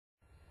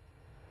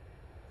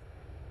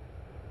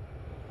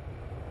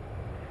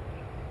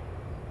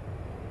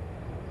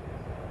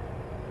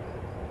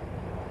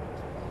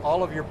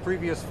all of your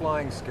previous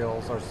flying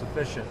skills are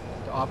sufficient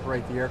to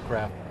operate the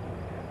aircraft.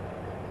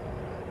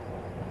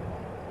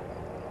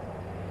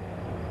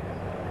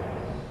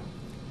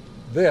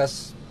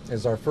 This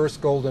is our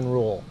first golden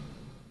rule.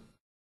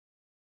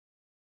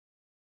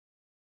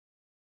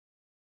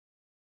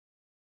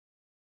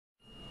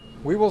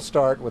 We will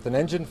start with an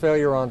engine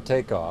failure on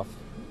takeoff,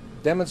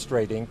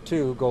 demonstrating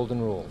 2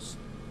 golden rules.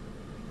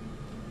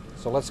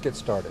 So let's get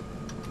started.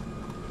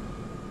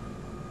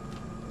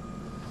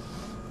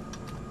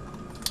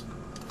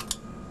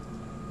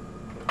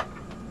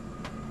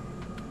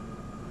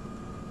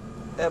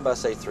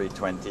 Airbus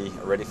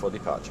A320 ready for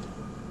departure.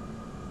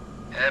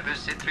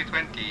 Airbus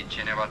A320,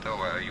 Geneva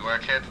Tower. You are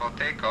cleared for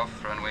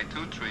takeoff, runway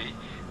 23.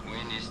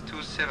 Wind is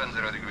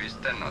 270 degrees,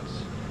 10 knots.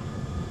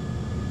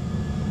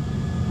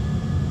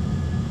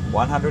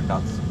 100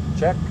 knots.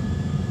 Check.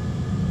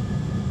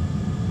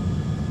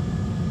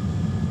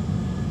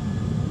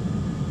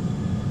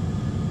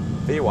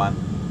 V1.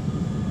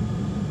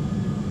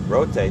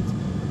 Rotate.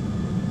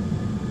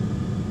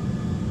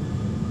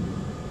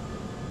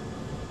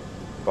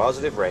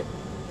 Positive rate.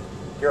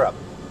 Gear up.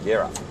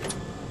 Gear up.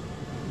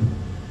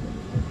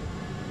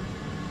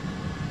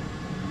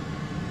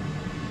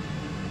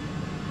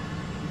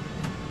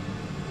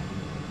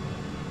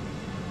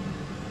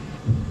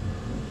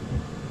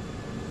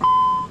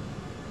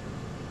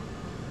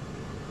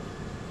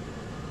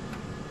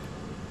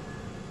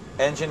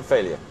 Engine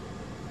failure.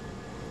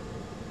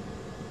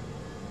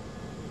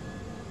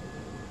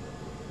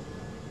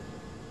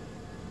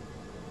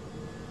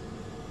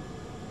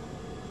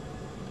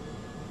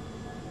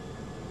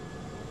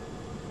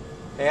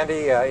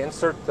 Andy,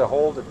 insert the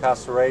hold at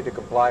Passeray to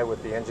comply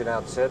with the engine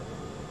out SID,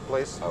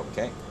 please.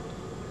 Okay.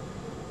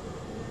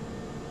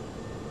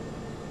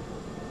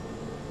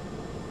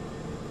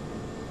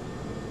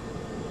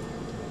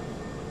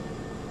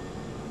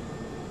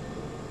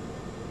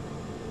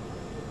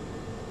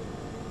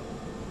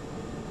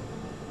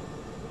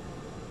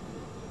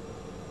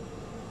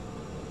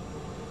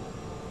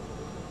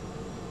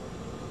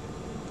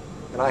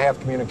 And I have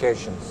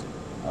communications.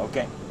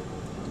 Okay.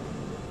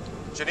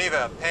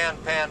 Geneva, pan,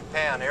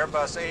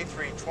 Airbus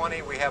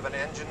A320, we have an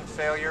engine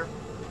failure.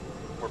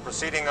 We're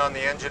proceeding on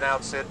the engine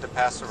out SID to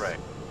Passeray.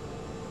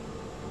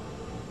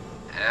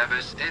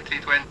 Airbus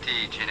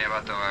A320,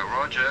 Geneva Tower,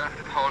 roger.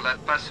 Hold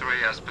at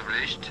Passeray as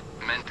published.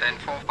 Maintain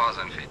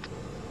 4,000 feet.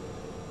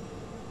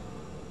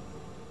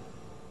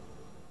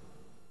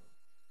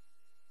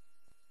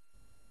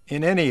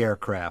 In any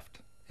aircraft,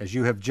 as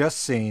you have just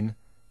seen,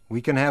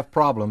 we can have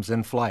problems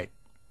in flight.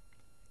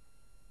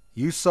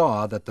 You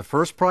saw that the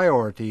first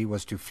priority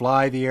was to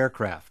fly the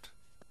aircraft.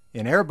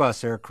 In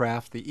Airbus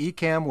aircraft, the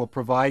ECAM will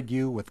provide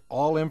you with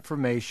all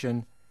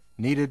information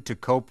needed to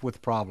cope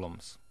with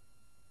problems.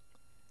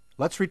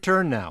 Let's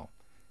return now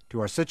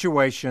to our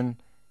situation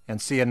and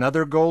see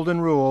another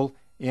golden rule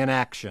in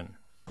action.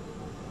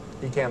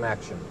 ECAM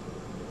action.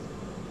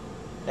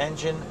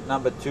 Engine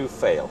number 2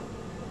 fail.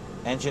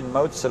 Engine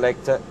mode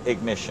selector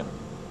ignition.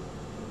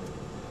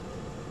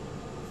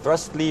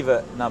 Thrust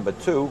lever number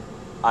 2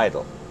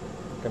 idle.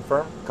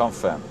 Confirm?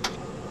 Confirm.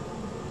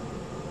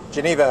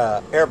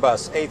 Geneva,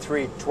 Airbus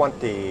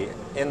A320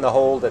 in the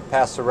hold at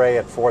Passeray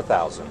at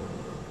 4,000.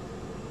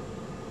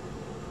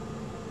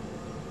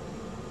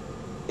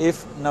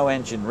 If no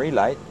engine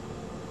relight,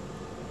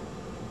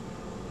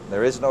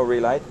 there is no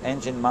relight,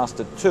 engine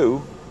master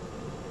 2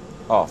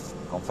 off.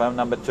 Confirm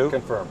number 2?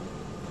 Confirm.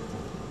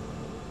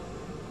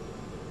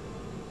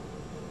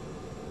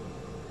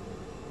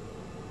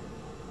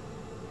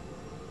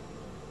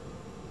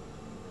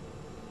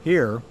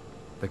 Here,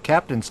 the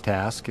captain's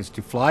task is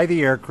to fly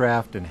the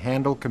aircraft and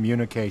handle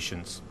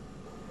communications.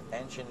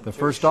 Engine The 2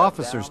 first shut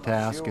officer's down,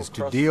 task fuel is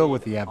to cross deal feed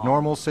with the on.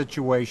 abnormal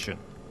situation.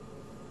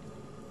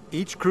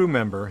 Each crew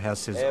member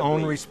has his Air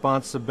own bleed.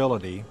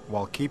 responsibility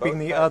while keeping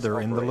Both the packs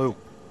other in the operate. loop.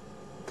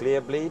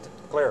 Clear bleed.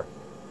 Clear.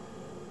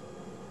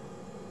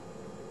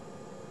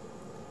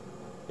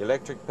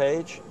 Electric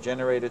page,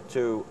 generator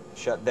 2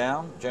 shut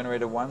down,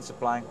 generator 1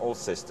 supplying all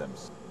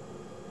systems.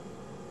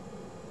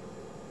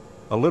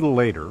 A little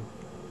later,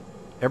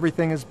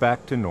 everything is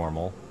back to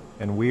normal,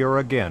 and we are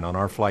again on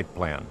our flight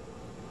plan.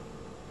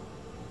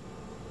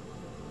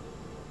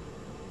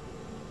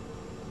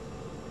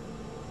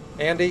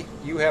 Andy,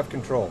 you have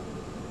control.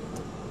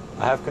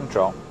 I have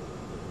control.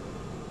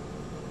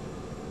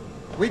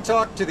 We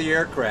talk to the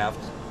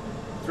aircraft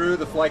through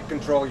the flight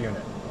control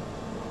unit.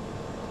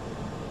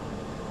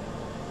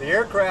 The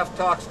aircraft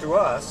talks to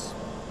us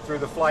through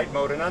the flight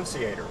mode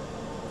annunciator.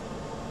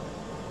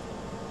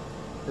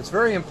 It's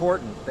very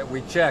important that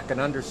we check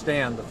and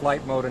understand the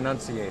flight mode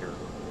annunciator.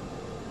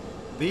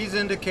 These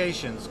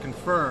indications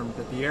confirm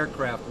that the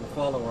aircraft will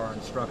follow our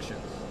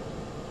instructions.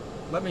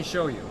 Let me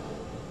show you.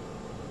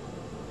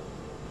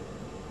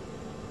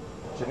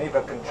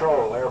 Geneva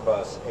Control,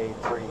 Airbus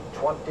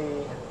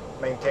A320,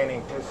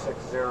 maintaining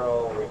 260,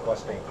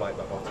 requesting flight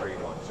level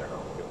 310.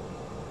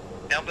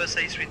 Airbus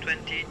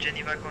A320,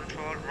 Geneva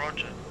Control,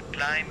 roger.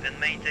 Climb and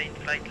maintain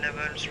flight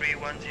level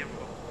 310.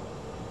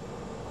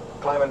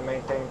 Climb and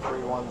maintain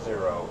 310,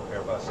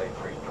 Airbus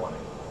A320.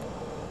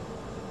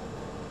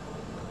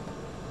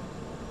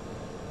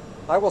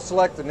 I will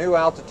select the new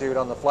altitude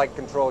on the flight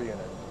control unit.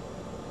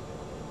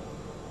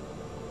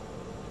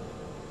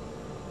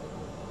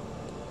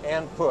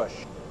 And push.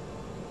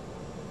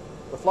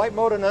 The flight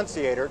mode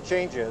annunciator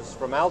changes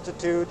from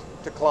altitude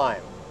to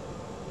climb,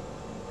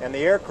 and the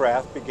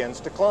aircraft begins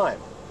to climb.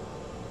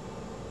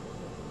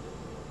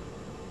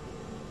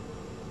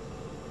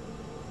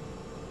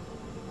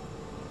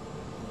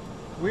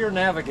 We are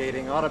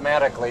navigating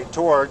automatically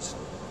towards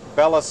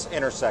Bellis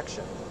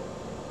intersection.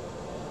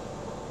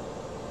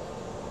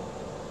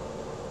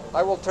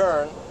 I will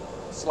turn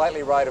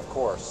slightly right of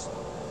course.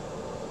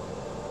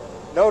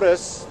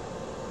 Notice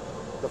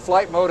the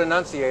flight mode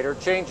annunciator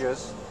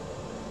changes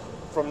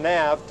from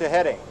nav to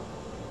heading.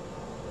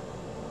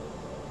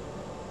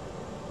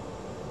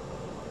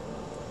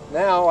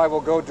 Now I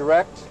will go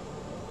direct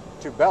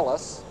to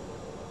Bellis,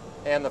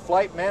 and the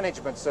flight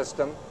management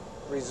system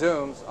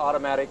resumes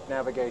automatic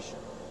navigation.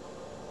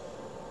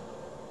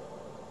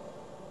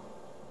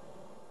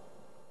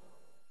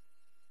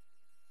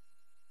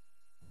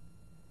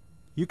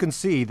 You can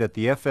see that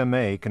the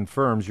FMA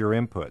confirms your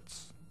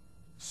inputs,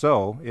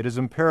 so it is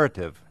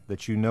imperative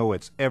that you know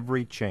its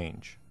every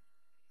change.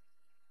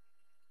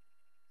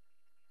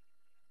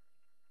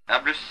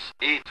 Airbus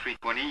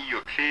A320,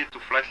 you're cleared to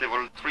flight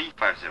level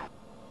 350.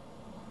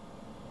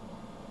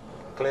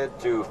 Cleared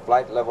to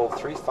flight level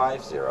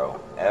 350,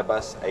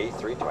 Airbus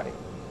A320.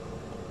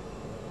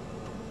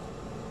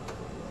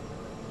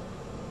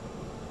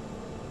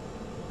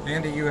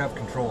 Andy, you have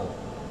control.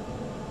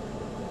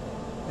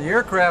 The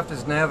aircraft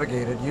is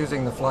navigated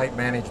using the flight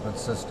management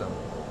system.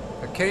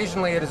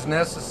 Occasionally it is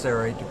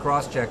necessary to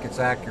cross-check its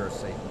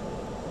accuracy.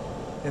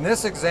 In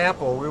this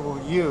example, we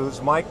will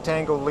use Mike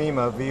Tango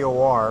Lima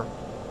VOR,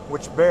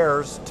 which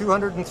bears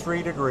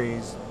 203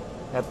 degrees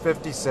at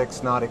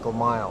 56 nautical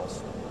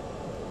miles.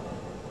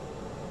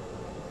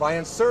 By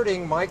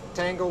inserting Mike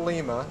Tango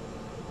Lima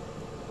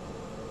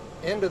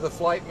into the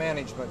flight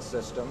management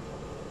system,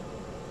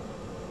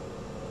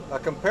 a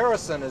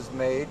comparison is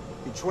made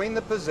between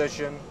the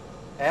position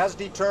as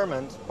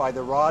determined by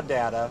the raw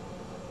data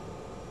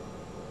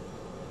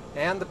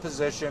and the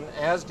position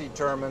as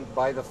determined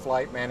by the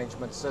flight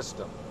management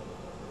system.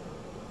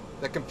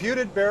 The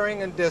computed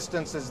bearing and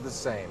distance is the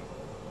same.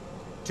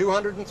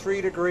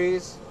 203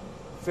 degrees,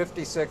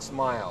 56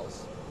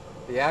 miles.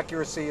 The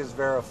accuracy is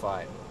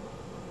verified.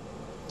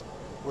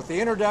 With the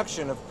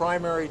introduction of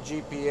primary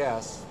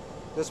GPS,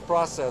 this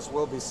process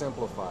will be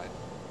simplified.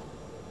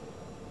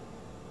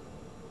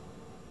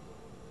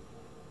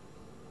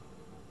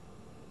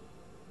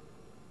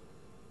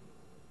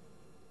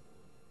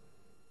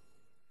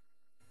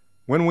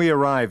 When we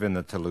arrive in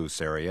the Toulouse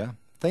area,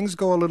 things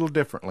go a little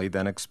differently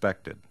than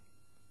expected.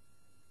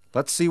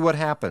 Let's see what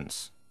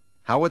happens,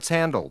 how it's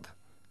handled,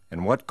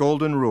 and what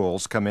golden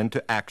rules come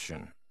into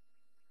action.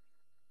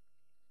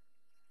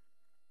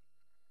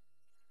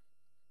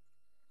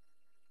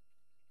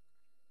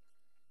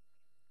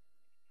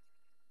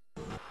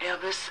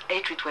 Airbus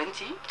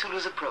A320,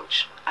 Toulouse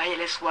approach.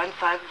 ILS 15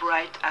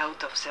 right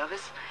out of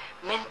service.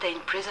 Maintain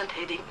present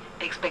heading.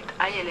 Expect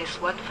ILS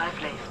 15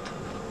 left.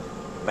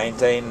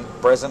 Maintain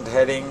present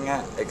heading,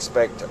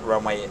 expect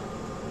runway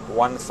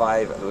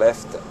 15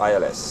 left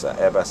ILS,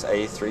 Airbus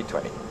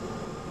A320.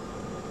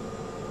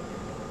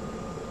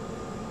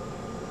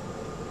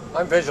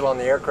 I'm visual on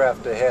the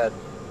aircraft ahead.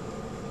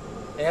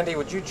 Andy,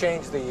 would you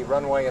change the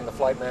runway in the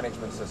flight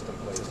management system,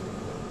 please?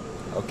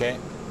 Okay.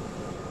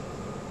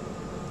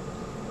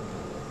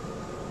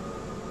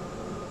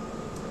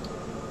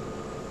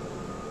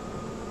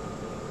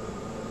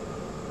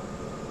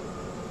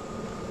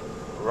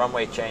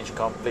 Runway change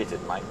completed,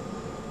 Mike.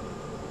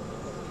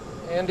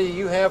 Andy,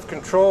 you have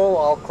control.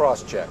 I'll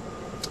cross-check.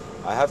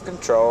 I have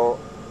control.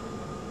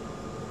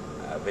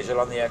 Visual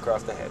on the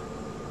aircraft ahead.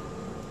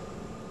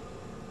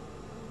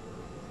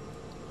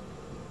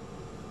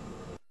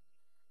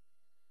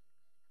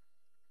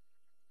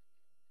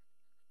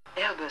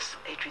 Airbus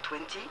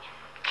A320,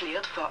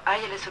 cleared for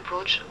ILS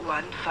approach 15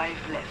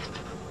 left.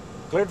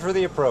 Cleared for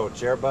the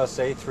approach, Airbus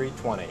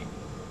A320.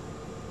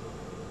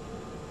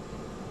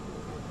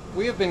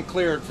 We have been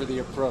cleared for the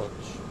approach.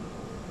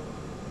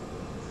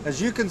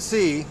 As you can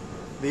see,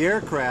 the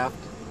aircraft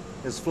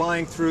is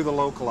flying through the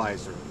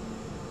localizer.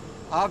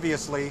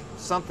 Obviously,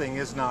 something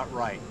is not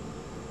right.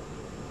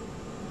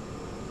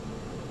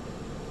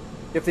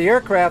 If the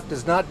aircraft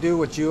does not do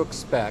what you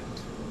expect,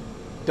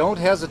 don't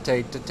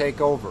hesitate to take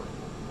over.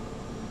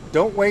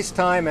 Don't waste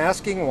time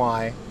asking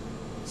why.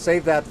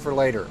 Save that for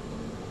later.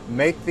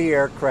 Make the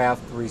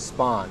aircraft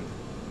respond.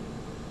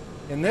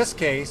 In this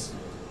case,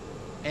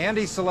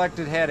 Andy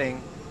selected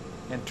heading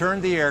and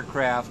turned the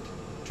aircraft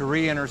to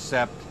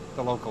re-intercept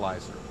the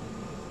localizer.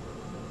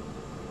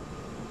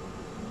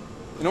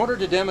 In order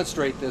to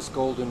demonstrate this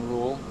golden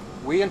rule,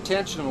 we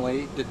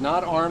intentionally did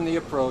not arm the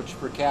approach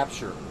for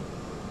capture.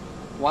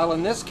 While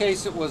in this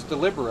case it was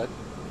deliberate,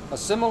 a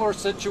similar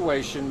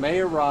situation may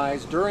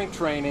arise during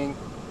training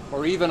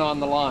or even on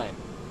the line.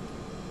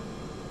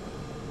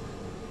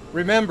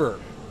 Remember,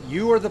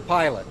 you are the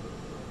pilot.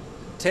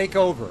 Take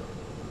over.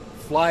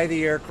 Fly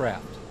the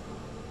aircraft.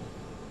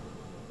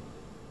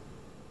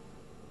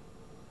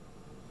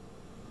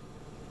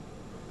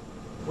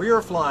 We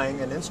are flying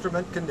in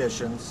instrument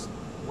conditions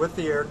with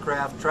the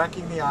aircraft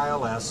tracking the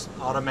ILS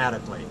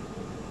automatically.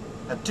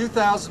 At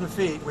 2,000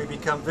 feet, we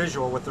become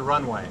visual with the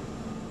runway.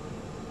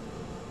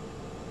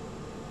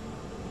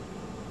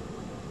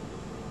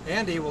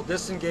 Andy will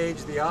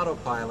disengage the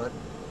autopilot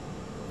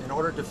in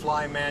order to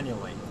fly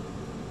manually.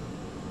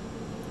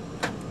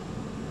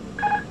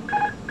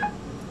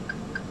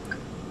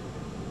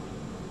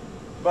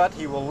 But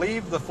he will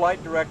leave the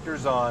flight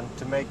directors on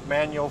to make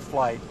manual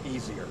flight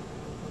easier.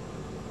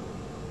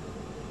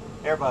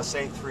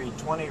 Airbus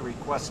A320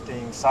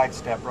 requesting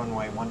sidestep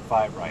runway 15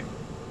 right.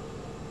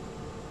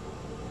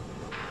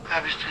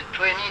 Airbus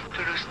A320,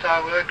 Toulouse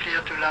Tower,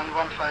 clear to land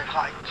 15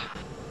 right.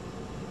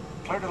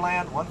 Clear to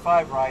land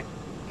 15 right,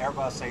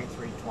 Airbus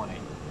A320.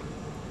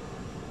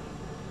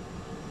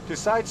 To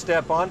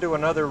sidestep onto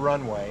another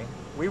runway,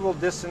 we will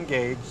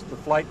disengage the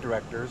flight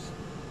directors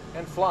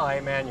and fly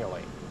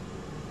manually.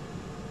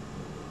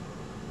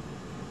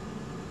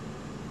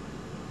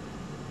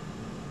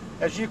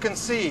 As you can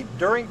see,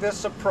 during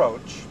this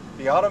approach,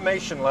 the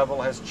automation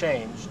level has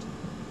changed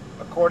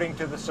according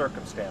to the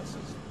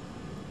circumstances.